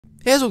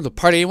Hey guys, welcome to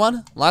part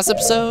 81. Last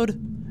episode,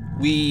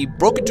 we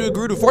broke into a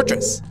Gerudo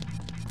fortress.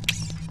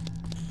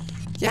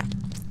 Yeah,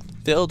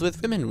 filled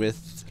with women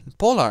with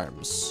pole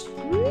arms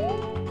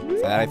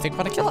that I think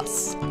want to kill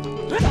us.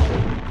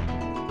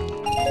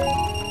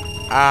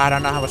 I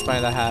don't know how much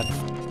money that had.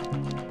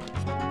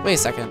 Wait a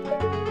second.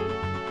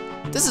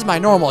 This is my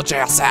normal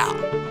jail cell.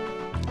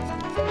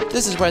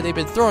 This is where they've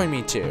been throwing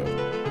me to.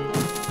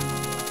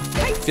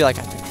 I feel like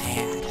I've been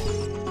had.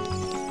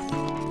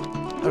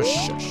 Oh,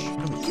 shush.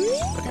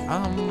 Okay,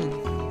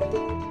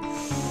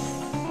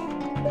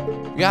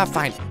 we gotta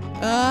find it.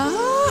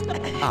 Oh,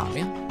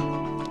 man.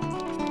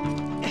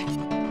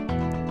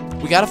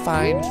 We gotta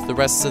find the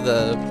rest of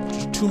the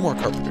 2 more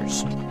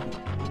carpenters.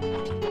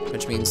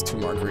 Which means 2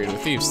 more Gerudo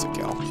thieves to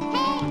kill.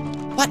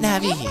 What,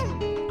 Navi?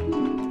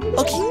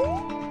 Okay.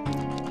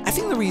 I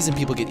think the reason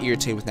people get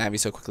irritated with Navi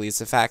so quickly is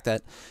the fact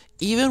that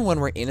even when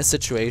we're in a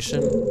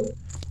situation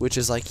which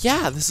is like,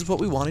 yeah, this is what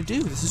we want to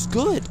do. This is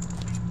good.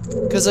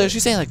 Because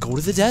she's saying, like, go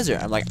to the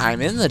desert. I'm like,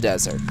 I'm in the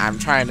desert. I'm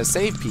trying to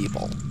save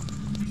people.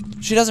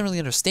 She doesn't really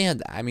understand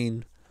that. I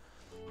mean,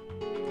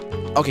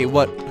 okay,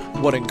 what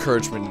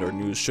encouragement or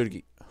news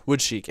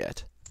would she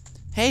get?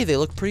 Hey, they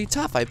look pretty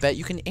tough. I bet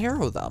you can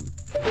arrow them.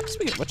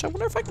 Speaking of which, I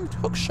wonder if I can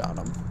hookshot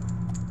them.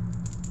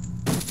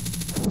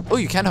 Oh,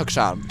 you can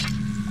hookshot them.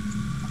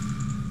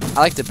 I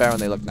liked it better when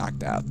they look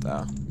knocked out,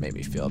 though. Made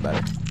me feel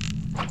better.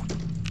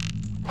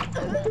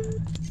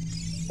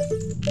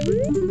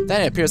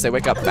 Then it appears they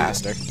wake up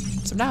faster.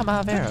 So now I'm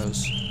out of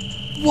arrows.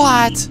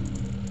 What?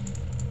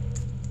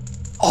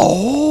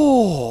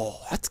 Oh,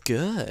 that's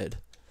good.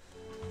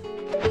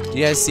 Do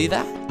you guys see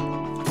that?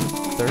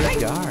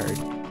 3rd guard.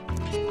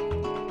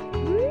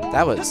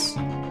 That was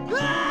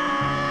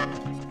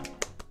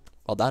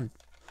well done.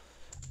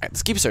 Alright,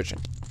 let's keep searching.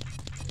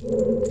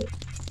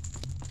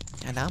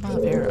 And now I'm out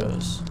of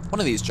arrows. One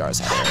of these jars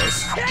had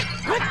arrows.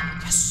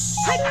 Yes!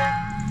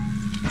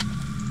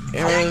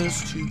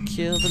 Arrows to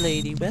kill the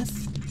lady with.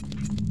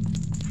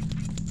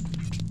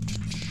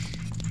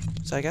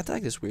 So I got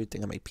like this weird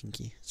thing on my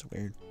pinky. It's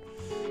weird.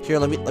 Here,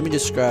 let me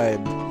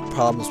describe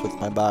problems with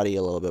my body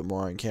a little bit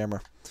more on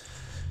camera.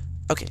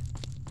 Okay.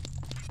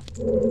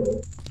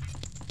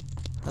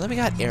 Now that we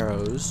got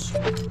arrows,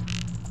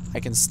 I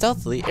can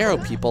stealthily arrow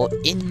people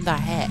in the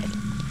head.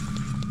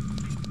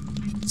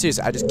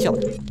 Seriously, I just kill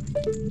her.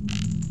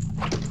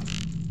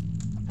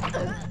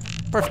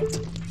 Perfect.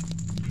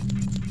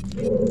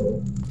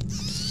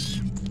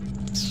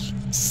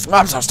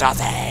 I'm so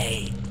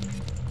stealthy.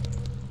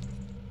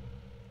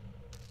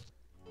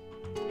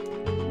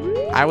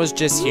 I was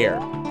just here.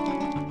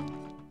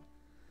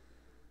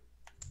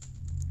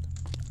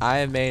 I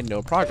have made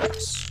no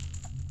progress.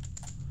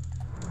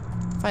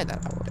 Find that.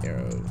 I will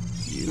arrow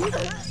you.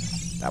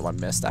 That one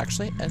missed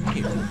actually, and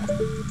you.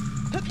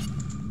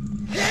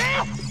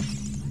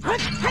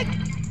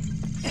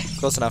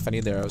 Close enough. I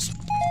need the arrows.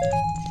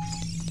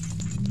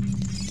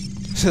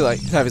 Like,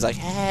 Navi's like,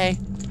 hey,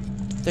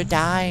 they're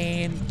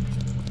dying.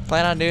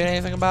 Plan on doing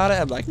anything about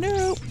it? I'm like,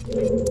 no.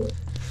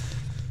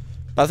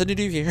 Nothing to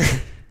do here.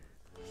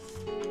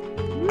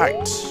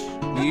 Alright.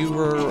 We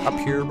were up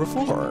here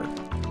before.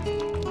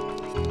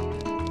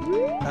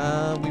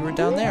 We were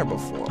down there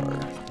before,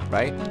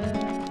 right?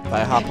 If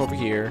I hop over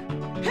here.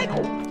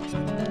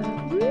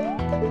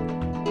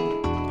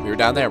 We were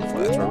down there before.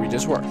 That's where we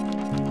just were.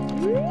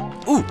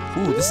 Ooh,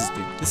 this is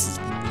new. This is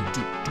new.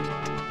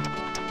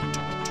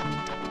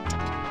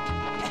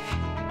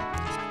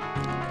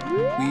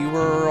 We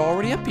were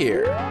already up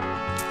here.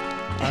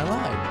 I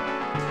lied.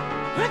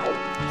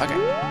 Okay.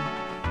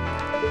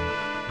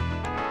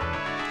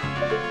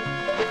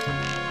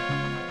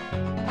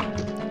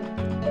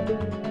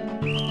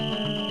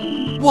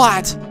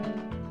 What?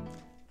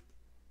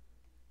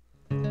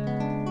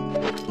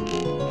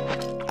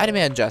 I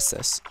demand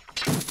justice.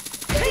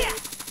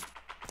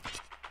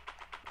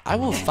 I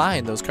will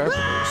find those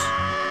carpenters,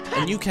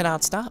 and you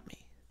cannot stop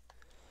me.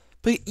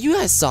 But you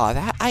guys saw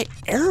that. I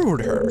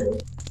arrowed her.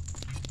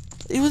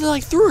 It was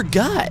like through her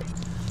gut.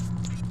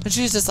 And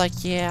she's just like,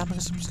 yeah, I'm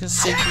just gonna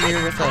sit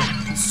here with a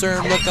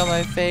concerned look on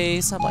my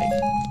face. I'm like,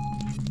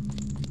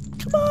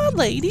 come on,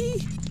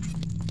 lady.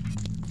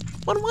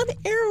 When one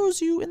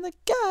arrows you in the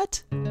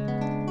gut,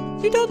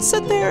 you don't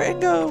sit there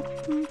and go,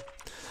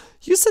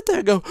 you sit there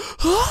and go,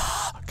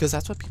 because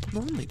that's what people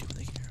normally do when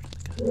they get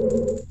arrowed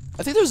in the gut.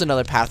 I think there's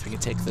another path we can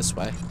take this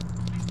way.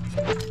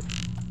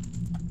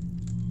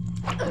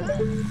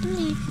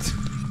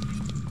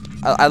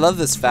 I love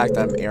this fact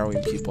that I'm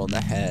arrowing people in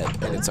the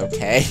head, and it's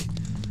okay.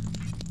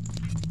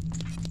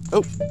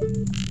 Oh.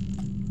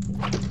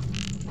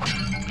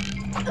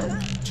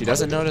 She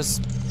doesn't notice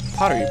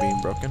pottery being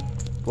broken.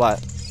 What?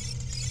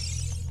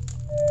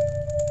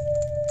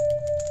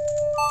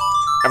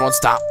 Everyone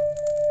stop.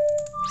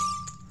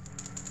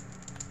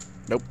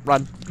 Nope,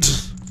 run.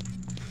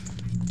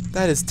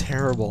 That is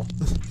terrible.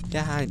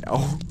 Yeah, I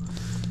know.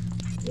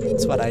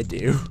 That's what I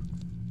do.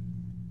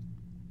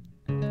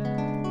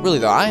 Really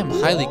though, I am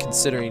highly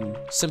considering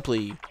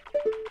simply...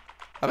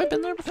 Have I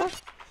been there before?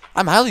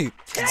 I'm highly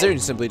considering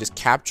simply just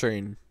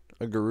capturing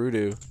a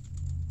Gerudo.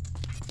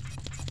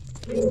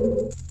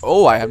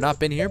 Oh, I have not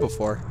been here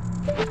before.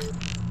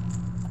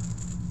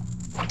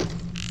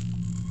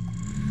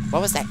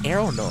 What was that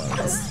arrow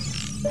noise?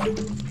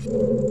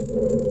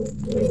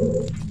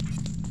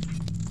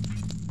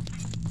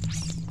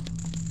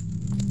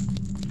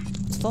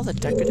 What's all the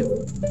decorative?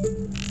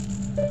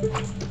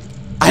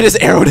 I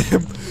just arrowed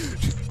him.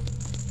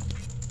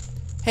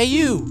 Hey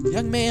you,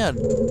 young man.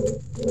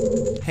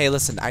 Hey,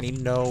 listen, I need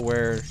to know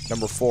where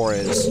number 4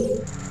 is.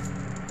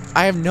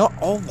 I have no,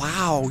 oh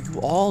wow, you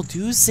all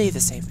do say the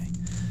same thing.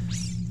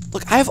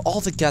 Look, I have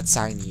all the guts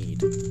I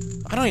need.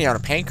 I don't even have a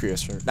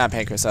pancreas for, not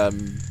pancreas, what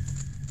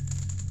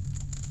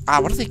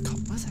are they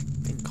called? What is that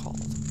thing called?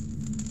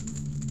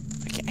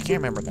 I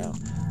can't remember now.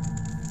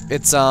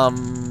 It's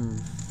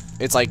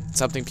like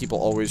something people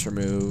always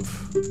remove.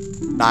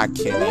 Not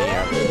kidding.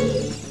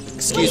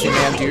 Excuse me,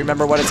 ma'am, do you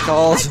remember what it's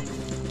called?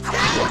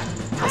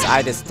 Because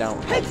I just don't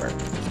remember.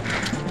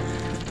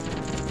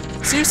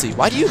 Seriously,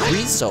 why do you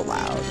breathe so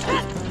loud?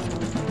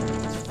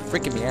 It's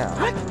freaking me out.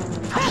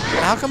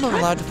 How come I'm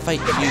allowed to fight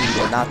you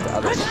but not the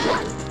other one?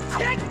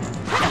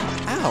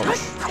 Ouch.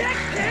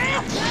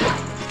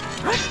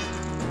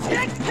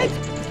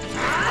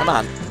 Come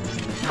on.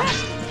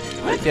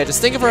 Yeah,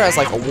 just think of her as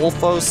like a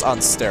Wolfos on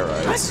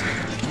steroids.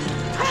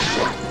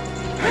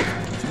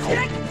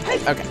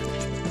 Okay.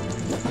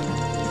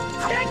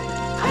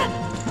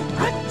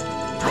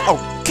 Oh,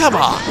 come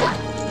on!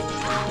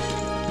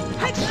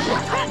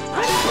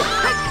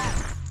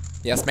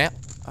 Yes, ma'am?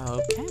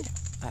 Okay.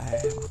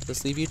 I'll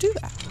just leave you to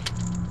that.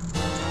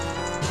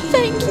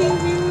 Thank you!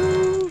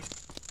 You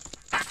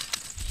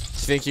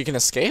think you can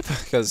escape?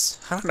 Because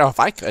I don't know if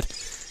I could.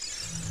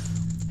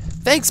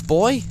 Thanks,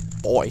 boy!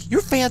 Boy,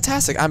 you're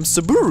fantastic. I'm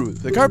Nabooru,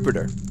 the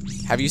Carpenter.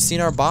 Have you seen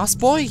our boss,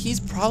 boy? He's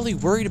probably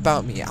worried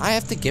about me. I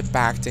have to get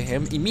back to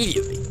him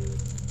immediately.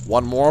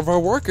 One more of our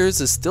workers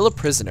is still a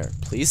prisoner.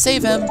 Please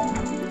save him.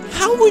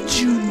 How would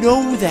you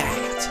know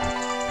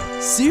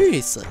that?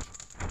 Seriously.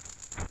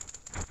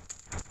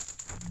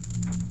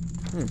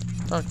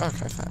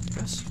 Okay, fine, I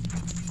guess.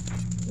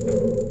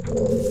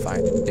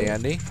 Fine and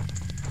dandy.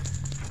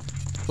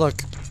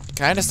 Look,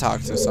 can I just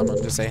talk to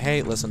someone? Just say,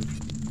 hey, listen.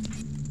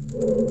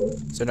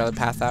 Is there another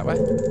path that way?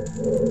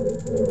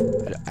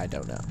 I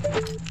don't know.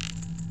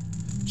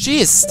 She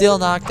is still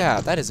knocked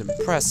out. That is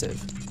impressive.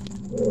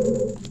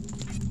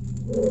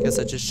 Guess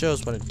that just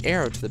shows what an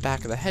arrow to the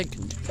back of the head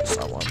can do to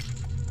someone.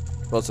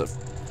 Well, to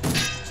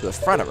the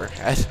front of her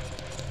head.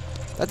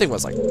 That thing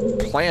was like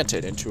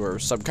planted into her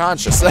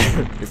subconscious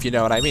there, if you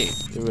know what I mean.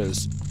 It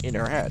was in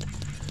her head.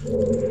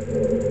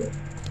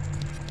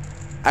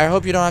 I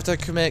hope you don't have to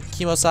commit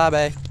kimosabe.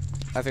 I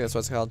think that's what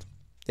it's called.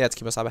 Yeah, it's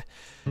kimosabe.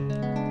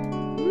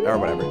 Or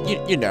whatever.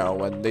 You know,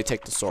 when they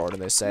take the sword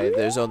and they say,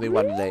 there's only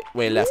one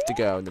way left to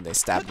go, and then they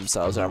stab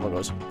themselves and everyone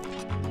goes,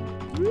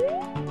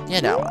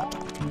 you know what I'm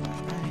talking about,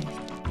 right?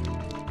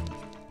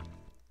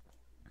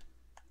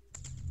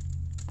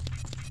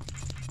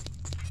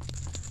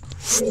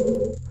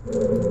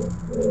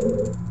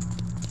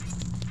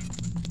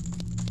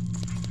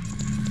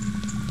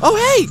 Oh,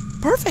 hey!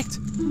 Perfect!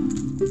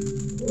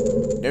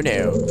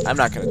 No, I'm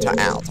not gonna talk.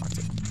 I'll talk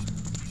to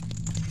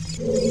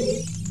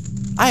you.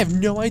 I have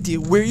no idea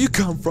where you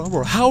come from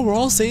or how we're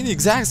all saying the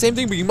exact same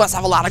thing, but you must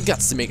have a lot of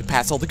guts to make it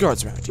past all the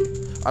guards around here.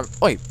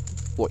 Wait,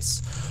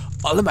 voice.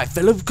 All of my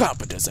fellow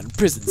carpenters are in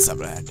prison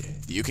somewhere.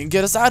 If you can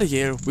get us out of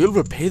here, we'll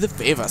repay the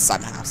favor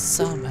somehow.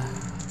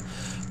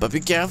 But be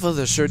careful,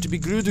 there's sure to be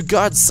Gerudo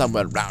guards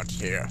somewhere around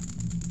here.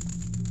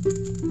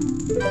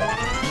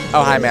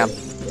 Oh, hi, ma'am.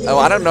 Oh,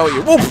 I don't know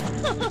you. Whoop!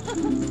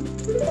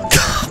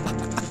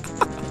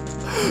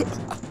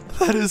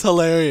 That is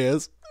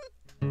hilarious.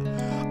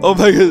 Oh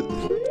my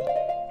god.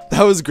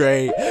 That was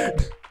great.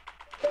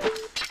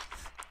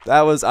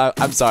 That was,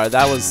 I'm sorry,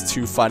 that was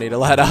too funny to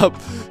let up.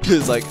 He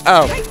was like,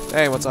 oh,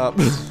 hey, what's up?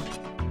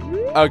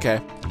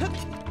 Okay.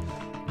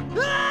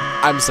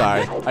 I'm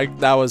sorry.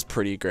 That was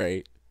pretty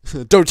great.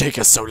 Don't take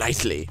us so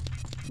lightly.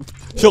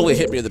 He only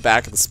hit me in the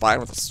back of the spine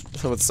with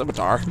a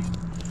scimitar.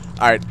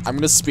 Alright, I'm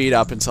gonna speed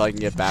up until I can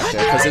get back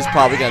there, because it's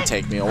probably gonna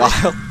take me a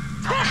while.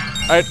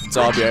 Alright,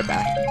 so I'll be right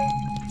back.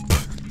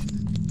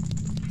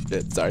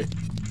 Sorry.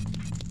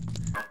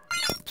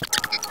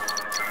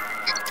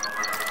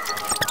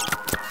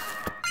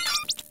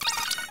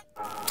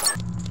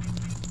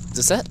 Is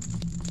this it?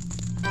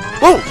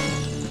 Whoa!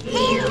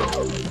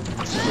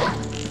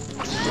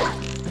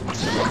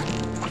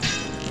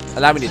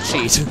 Allow me to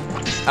cheat.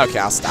 Okay,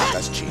 I'll stop.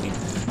 That's cheating.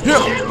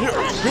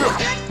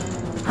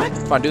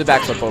 Come on, do the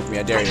backflip over me.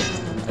 I dare you.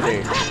 I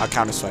dare you. I'll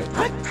counter swipe.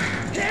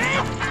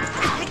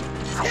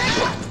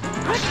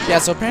 Yeah,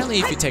 so apparently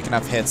if you take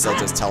enough hits, they'll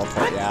just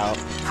teleport you out.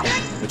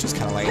 Which is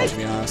kind of lame, to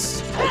be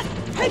honest.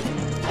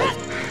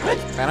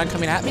 Plan on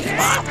coming at me?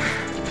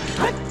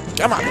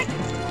 Come on!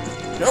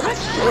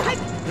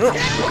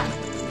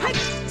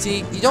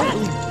 See, you don't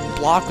really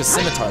block with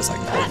scimitars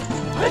like that.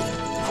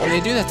 When they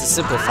do that to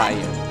simplify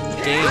you.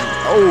 Game.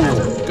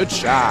 Oh, good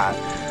shot.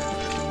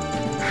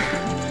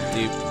 Do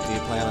you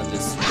plan on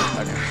just...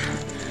 Okay.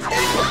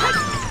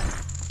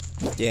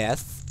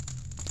 Yes.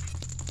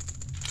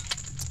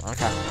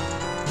 Okay.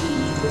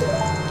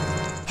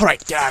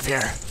 Alright, get out of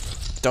here.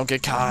 Don't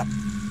get caught.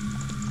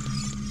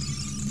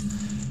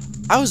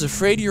 I was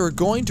afraid you were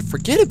going to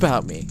forget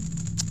about me.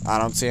 I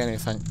don't see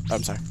anything.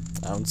 I'm sorry.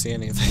 I don't see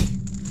anything.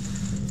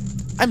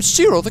 I'm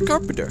Shiro the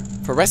Carpenter.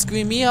 For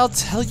rescuing me, I'll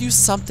tell you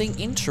something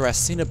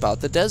interesting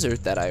about the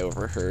desert that I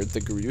overheard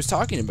the Gerudos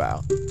talking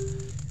about.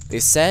 They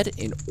said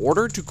in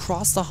order to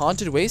cross the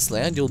haunted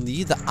wasteland, you'll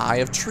need the Eye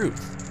of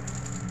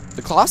Truth.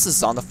 The Colossus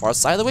is on the far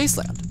side of the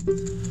wasteland.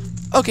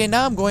 Okay,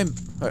 now I'm going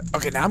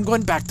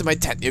back to my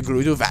tent near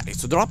Gerudo Valley,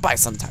 so drop by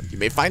sometime. You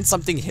may find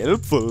something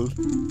helpful.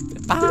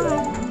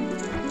 Bye.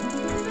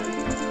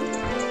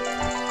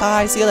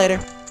 Bye, see you later.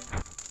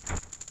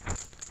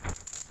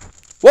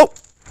 Whoa!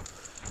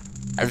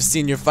 I've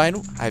seen your fine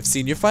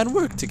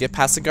work. To get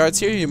past the guards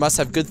here, you must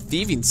have good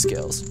thieving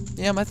skills.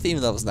 Yeah, my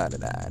thieving level's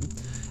 99.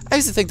 I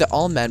used to think that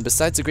all men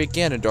besides the great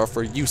Ganondorf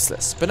were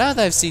useless, but now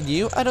that I've seen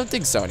you, I don't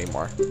think so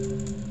anymore.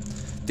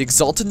 The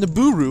exalted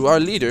Nabooru, our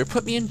leader,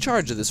 put me in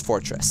charge of this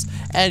fortress,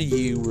 and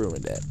you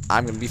ruined it.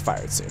 I'm gonna be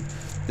fired soon.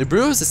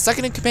 Nabooru is the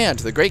second in command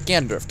to the great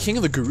Ganondorf, king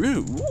of the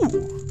Gerudo.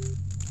 Ooh.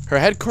 Her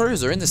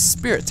headquarters are in the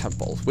Spirit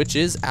Temple, which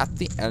is at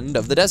the end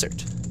of the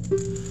desert.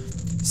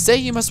 Say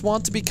you must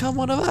want to become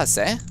one of us,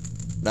 eh?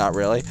 Not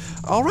really.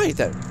 Alright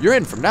then, you're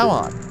in from now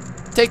on.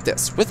 Take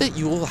this. With it,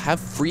 you will have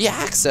free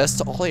access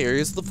to all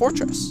areas of the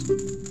fortress.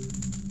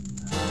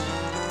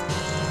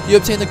 You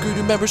obtain the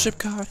Gerudo membership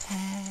card.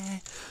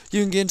 Hey.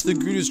 You can get into the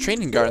Gerudo's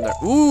training garden there.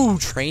 Ooh,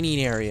 training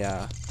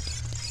area.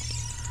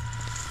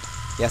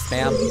 Yes,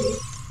 ma'am.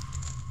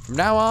 From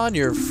now on,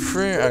 you're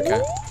free.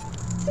 Okay.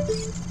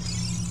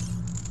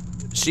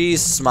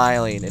 She's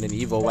smiling in an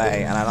evil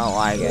way, and I don't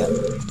like it.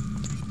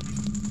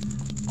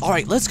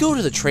 Alright, let's go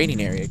to the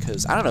training area,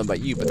 because I don't know about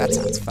you, but that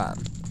sounds fun.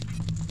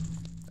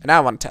 And now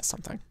I want to test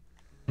something.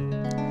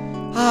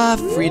 Ah,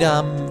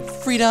 freedom.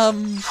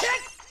 Freedom.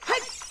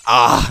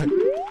 Ah.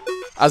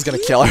 I was going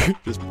to kill her.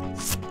 Just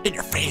in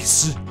your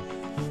face.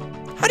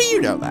 How do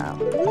you know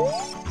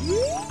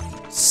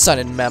that?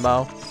 Sudden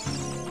memo.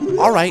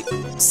 Alright,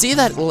 see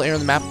that little area on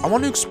the map? I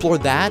want to explore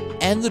that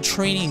and the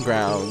training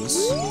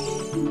grounds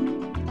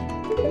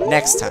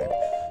next time.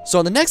 So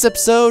in the next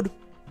episode,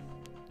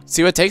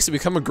 see what it takes to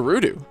become a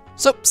Gerudo.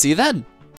 So, see you then.